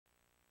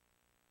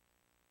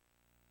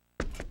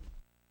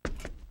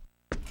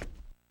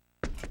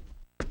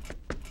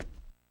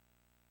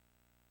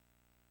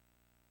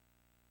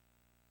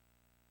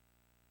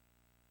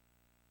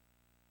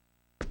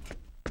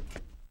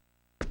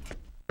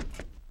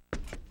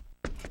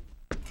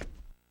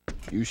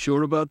You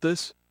sure about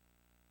this?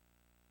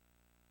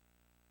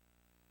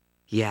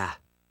 Yeah.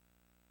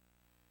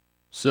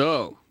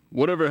 So,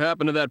 whatever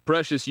happened to that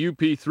precious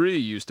UP3 you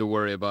used to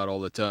worry about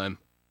all the time?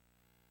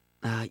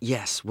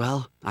 Yes,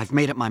 well, I've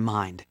made up my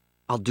mind.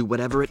 I'll do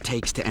whatever it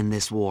takes to end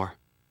this war.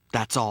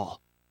 That's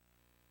all.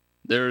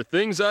 There are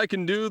things I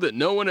can do that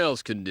no one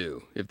else can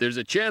do. If there's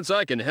a chance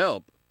I can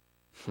help.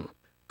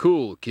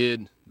 Cool,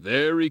 kid.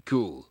 Very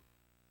cool.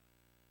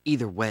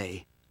 Either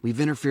way, we've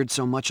interfered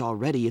so much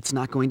already, it's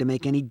not going to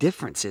make any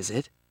difference, is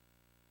it?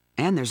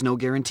 And there's no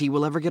guarantee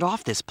we'll ever get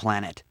off this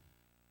planet.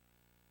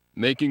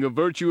 Making a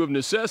virtue of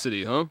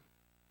necessity, huh?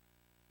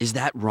 Is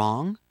that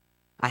wrong?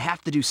 I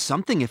have to do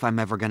something if I'm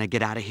ever gonna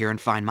get out of here and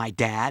find my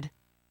dad.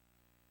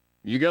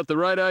 You got the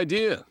right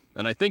idea,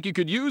 and I think you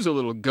could use a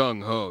little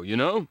gung-ho, you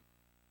know?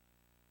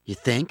 You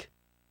think?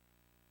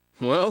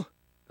 Well,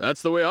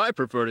 that's the way I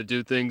prefer to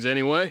do things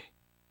anyway.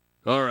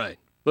 All right,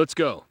 let's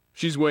go.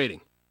 She's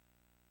waiting.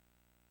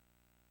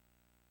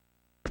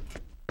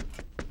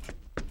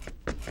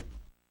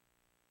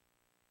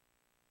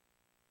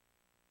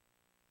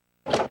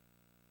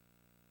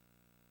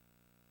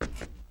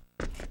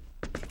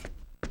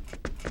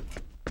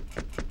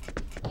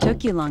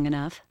 Took you long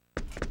enough.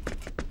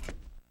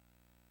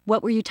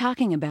 What were you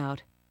talking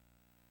about?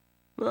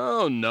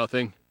 Oh,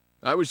 nothing.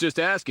 I was just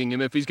asking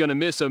him if he's gonna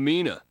miss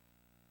Amina.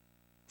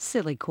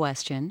 Silly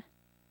question.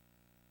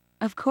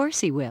 Of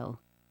course he will.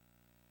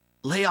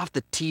 Lay off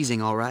the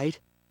teasing, all right?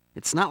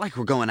 It's not like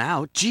we're going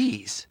out,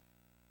 jeez.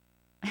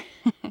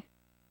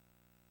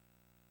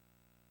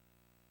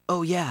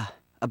 Oh yeah,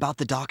 about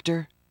the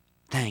doctor?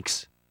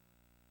 Thanks.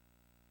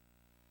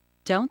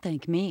 Don't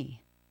thank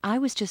me. I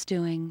was just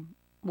doing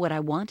what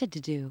I wanted to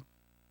do.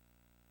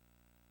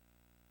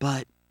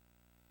 But...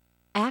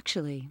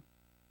 Actually,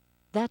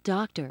 that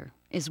doctor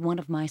is one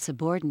of my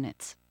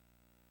subordinates.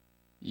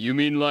 You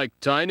mean like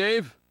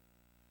Tynaeve?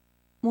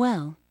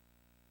 Well,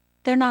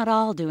 they're not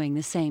all doing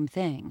the same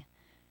thing,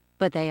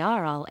 but they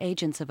are all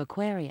agents of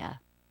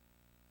Aquaria,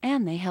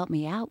 and they help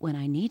me out when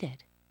I need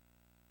it.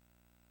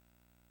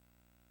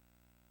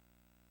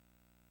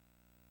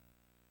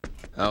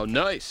 How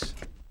nice.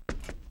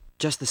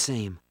 just the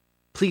same,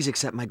 please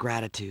accept my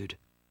gratitude.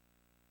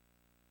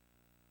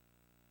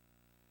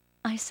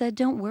 I said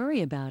don't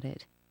worry about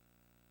it.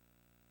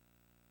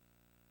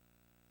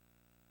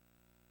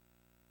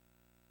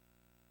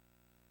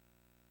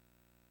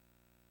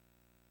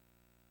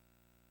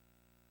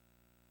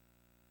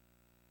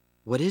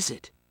 What is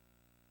it?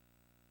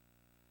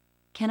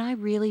 Can I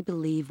really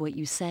believe what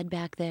you said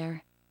back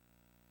there?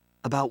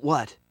 About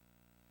what?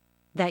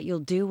 That you'll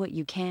do what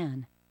you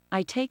can.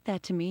 I take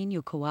that to mean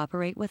you'll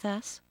cooperate with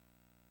us?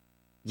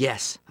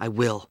 Yes, I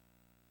will.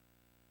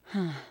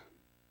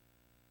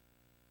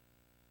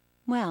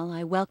 Well,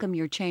 I welcome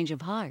your change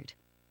of heart.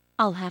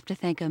 I'll have to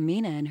thank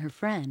Amina and her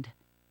friend.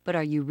 But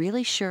are you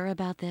really sure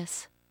about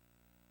this?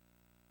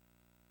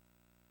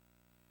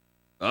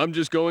 I'm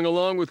just going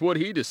along with what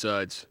he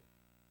decides.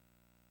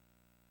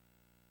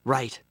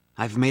 Right.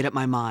 I've made up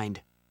my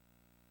mind.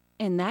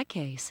 In that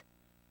case,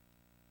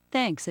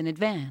 thanks in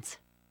advance.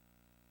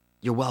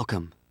 You're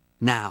welcome.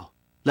 Now,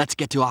 let's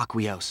get to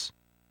Aquios.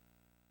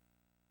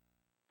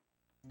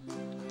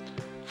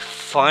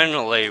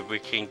 Finally, we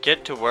can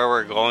get to where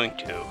we're going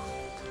to.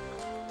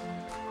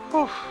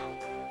 Whew.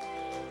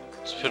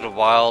 It's been a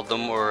while, no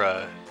more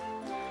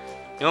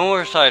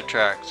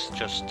sidetracks,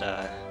 just,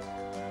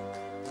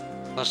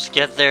 let's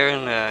get there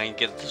and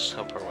get this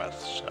over with,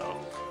 so.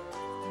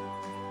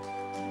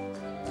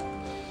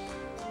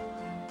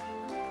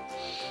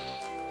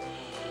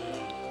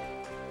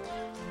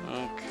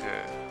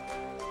 Okay.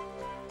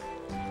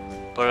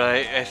 But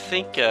I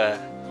think,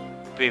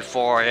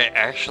 before I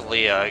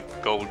actually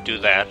go do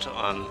that,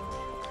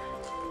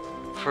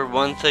 for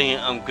one thing,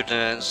 I'm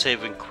gonna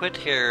save and quit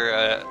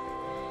here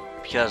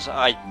because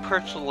I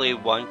personally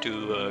want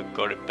to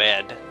go to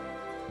bed.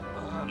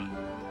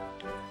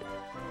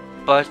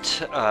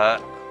 But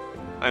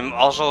I'm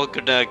also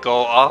gonna go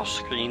off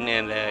screen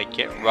and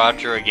get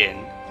Roger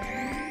again,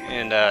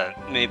 and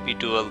maybe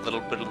do a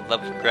little bit of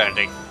level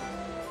grinding.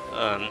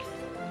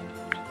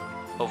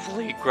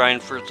 Hopefully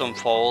grind for some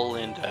fall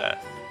and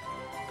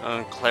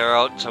clear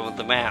out some of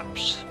the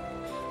maps.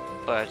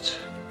 But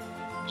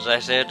as I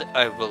said,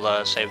 I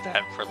will save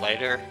that for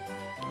later.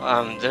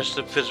 This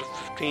is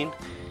Fizz15.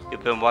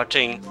 You've been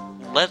watching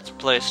Let's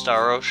Play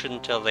Star Ocean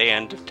till the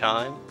end of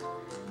time.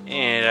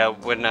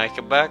 And when I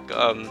come back,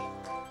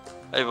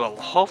 I will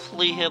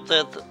hopefully have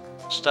that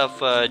stuff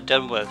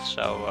done with.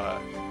 So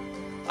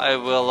I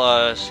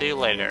will see you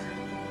later.